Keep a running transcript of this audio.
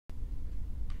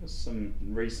some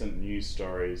recent news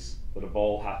stories that have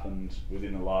all happened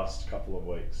within the last couple of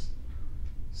weeks.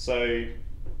 So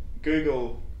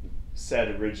Google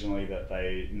said originally that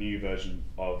a new version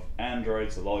of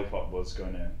Android, so Lollipop, was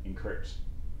going to encrypt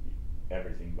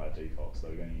everything by default. So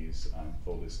they were going to use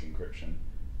full disk encryption.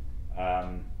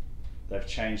 They've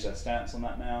changed their stance on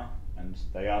that now, and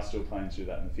they are still planning to do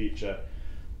that in the future,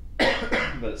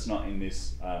 but it's not in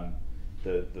this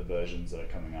the versions that are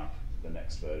coming up, the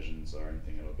next versions or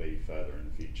anything. It'll be further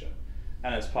in the future,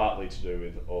 and it's partly to do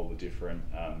with all the different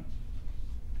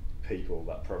people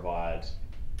that provide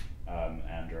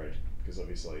Android, because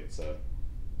obviously it's a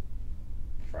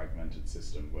fragmented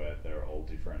system where there are all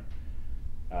different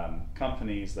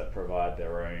companies that provide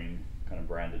their own kind of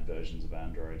branded versions of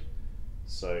Android.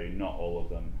 So not all of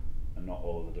them and not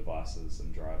all of the devices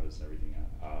and drivers and everything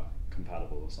are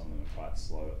compatible, or some of them are quite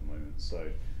slow at the moment. So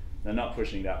they're not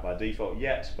pushing that by default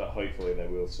yet, but hopefully they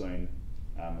will soon.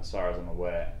 As far as I'm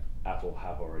aware, Apple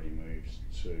have already moved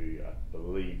to, I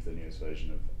believe the newest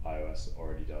version of iOS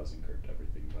already does encrypt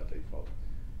everything by default.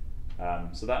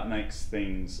 So that makes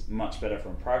things much better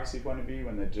from a privacy point of view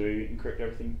when they do encrypt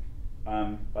everything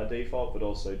by default, but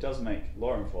also does make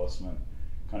law enforcement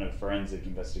kind of forensic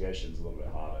investigations a little bit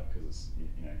harder, because it's,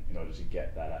 in order to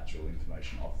get that actual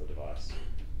information off the device,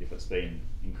 if it's been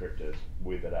encrypted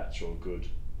with an actual good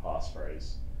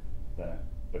passphrase, then it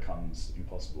becomes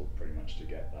impossible pretty much to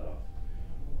get that off.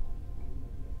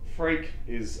 Freak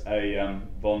is a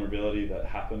vulnerability that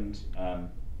happened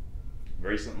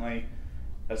recently.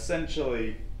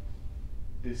 Essentially,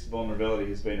 this vulnerability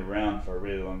has been around for a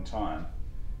really long time,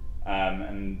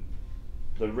 and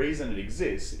the reason it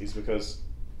exists is because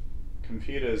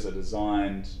computers are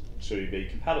designed to be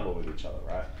compatible with each other,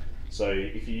 right? So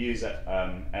if you use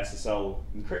SSL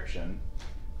encryption,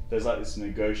 there's like this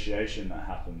negotiation that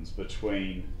happens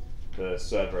between the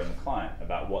server and the client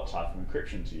about what type of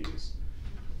encryption to use.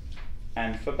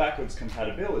 And for backwards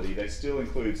compatibility, they still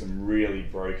include some really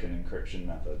broken encryption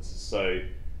methods. So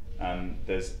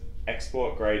there's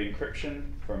export grade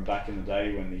encryption from back in the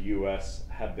day when the US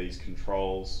had these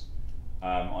controls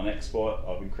on export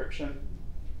of encryption.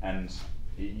 And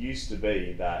it used to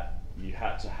be that you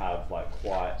had to have like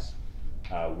quite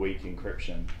weak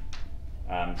encryption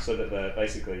so that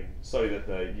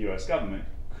the US government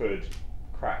could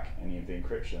crack any of the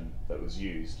encryption that was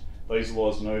used. Those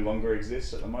laws no longer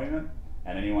exist at the moment,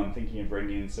 and anyone thinking of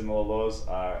bringing in similar laws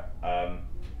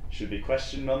should be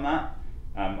questioned on that.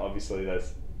 Obviously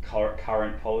there's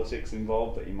current politics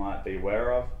involved that you might be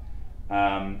aware of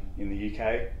in the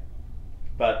UK,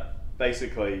 but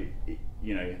basically,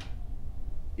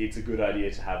 it's a good idea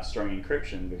to have strong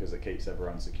encryption because it keeps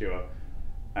everyone secure.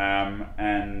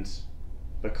 And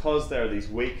because there are these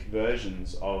weak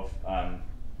versions of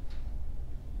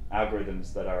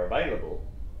algorithms that are available,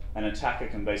 an attacker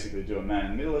can basically do a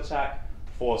man-in-the-middle attack,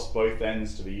 force both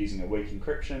ends to be using a weak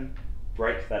encryption,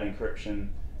 break that encryption,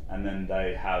 and then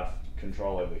they have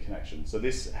control over the connection. So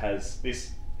this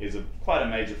is quite a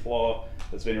major flaw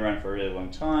that's been around for a really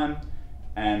long time,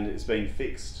 and it's been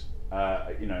fixed.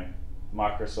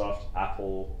 Microsoft,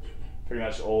 Apple, pretty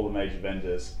much all the major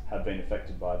vendors have been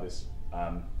affected by this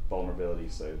vulnerability,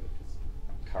 so it's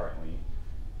currently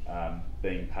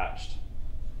being patched.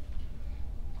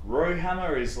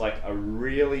 Rowhammer is like a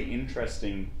really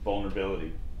interesting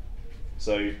vulnerability.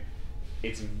 So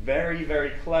it's very,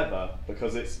 very clever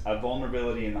because it's a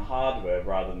vulnerability in the hardware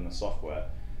rather than the software.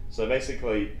 So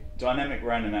basically, dynamic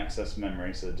random access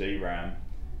memory, so DRAM,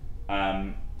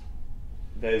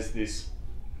 there's this,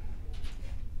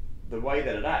 the way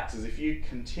that it acts is if you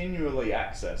continually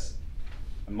access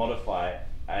and modify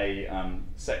a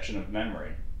section of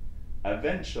memory,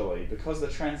 eventually, because the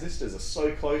transistors are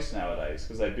so close nowadays,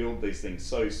 because they build these things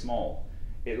so small,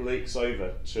 it leaks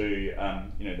over to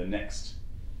the next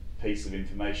piece of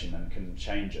information and can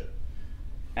change it.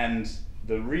 And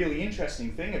the really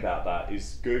interesting thing about that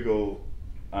is Google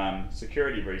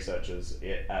security researchers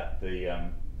at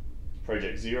the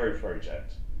Project Zero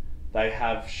project, they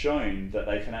have shown that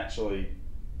they can actually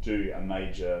do a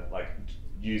major,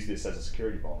 use this as a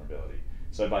security vulnerability.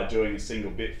 So by doing a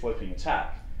single bit flipping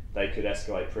attack, they could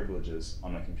escalate privileges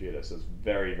on a computer. So it's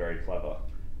very, very clever.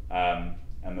 And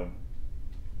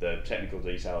the technical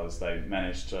detail is they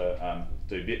managed to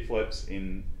do bit flips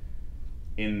in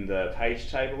the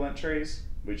page table entries,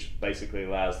 which basically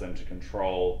allows them to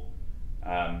control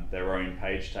their own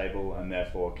page table, and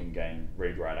therefore can gain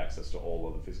read-write access to all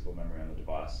of the physical memory on the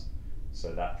device.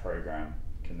 So that program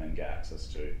can then get access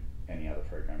to any other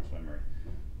program's memory.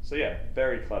 So yeah,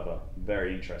 very clever,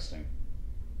 very interesting.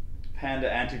 Panda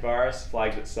Antivirus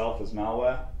flagged itself as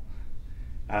malware.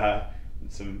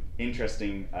 some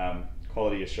interesting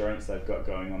quality assurance they've got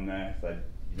going on there. If they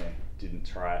didn't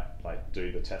try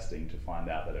do the testing to find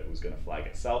out that it was going to flag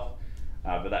itself,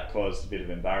 but that caused a bit of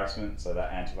embarrassment. So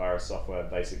that antivirus software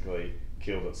basically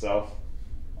killed itself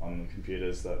on the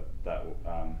computers that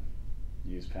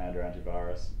use Panda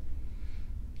antivirus.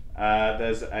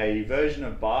 There's a version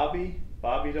of Barbie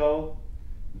doll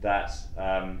that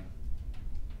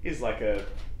is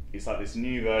it's like this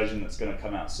new version that's going to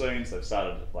come out soon. So they've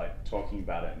started talking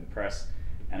about it in the press,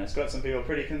 and it's got some people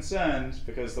pretty concerned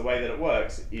because the way that it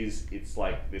works is it's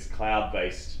like this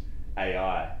cloud-based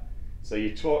AI. So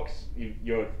your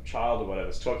child or whatever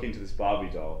is talking to this Barbie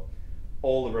doll.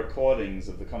 All the recordings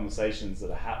of the conversations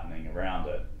that are happening around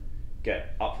it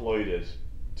get uploaded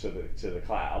to the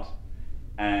cloud,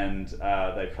 and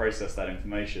they process that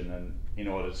information, and in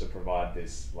order to provide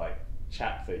this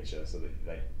chat feature so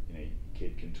that your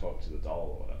kid can talk to the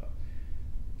doll or whatever.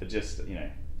 But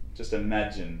just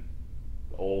imagine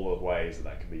all the ways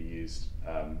that could be used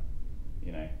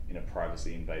in a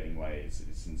privacy invading way.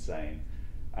 It's insane.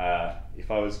 If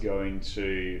I was going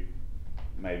to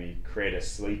maybe create a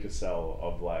sleeper cell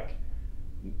of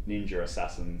ninja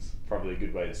assassins, probably a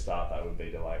good way to start that would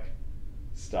be to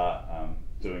start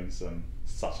doing some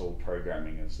subtle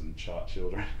programming of some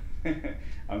children.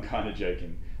 I'm kind of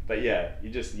joking, but yeah,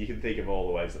 you can think of all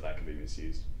the ways that could be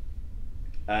misused.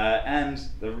 And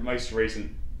the most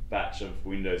recent batch of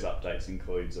Windows updates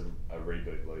includes a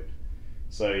reboot loop.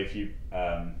 So if you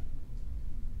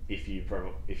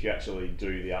actually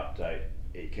do the update,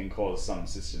 it can cause some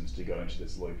systems to go into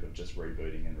this loop of just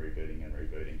rebooting and rebooting and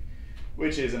rebooting,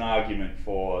 which is an argument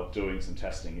for doing some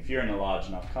testing. If you're in a large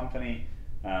enough company,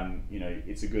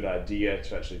 it's a good idea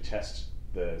to actually test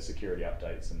the security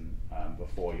updates and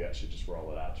before you actually just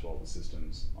roll it out to all the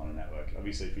systems on a network.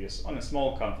 Obviously, if you're on a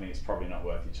small company, it's probably not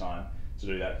worth your time to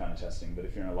do that kind of testing, but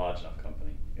if you're in a large enough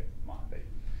company, it might be.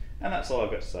 And that's all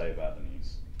I've got to say about the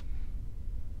news.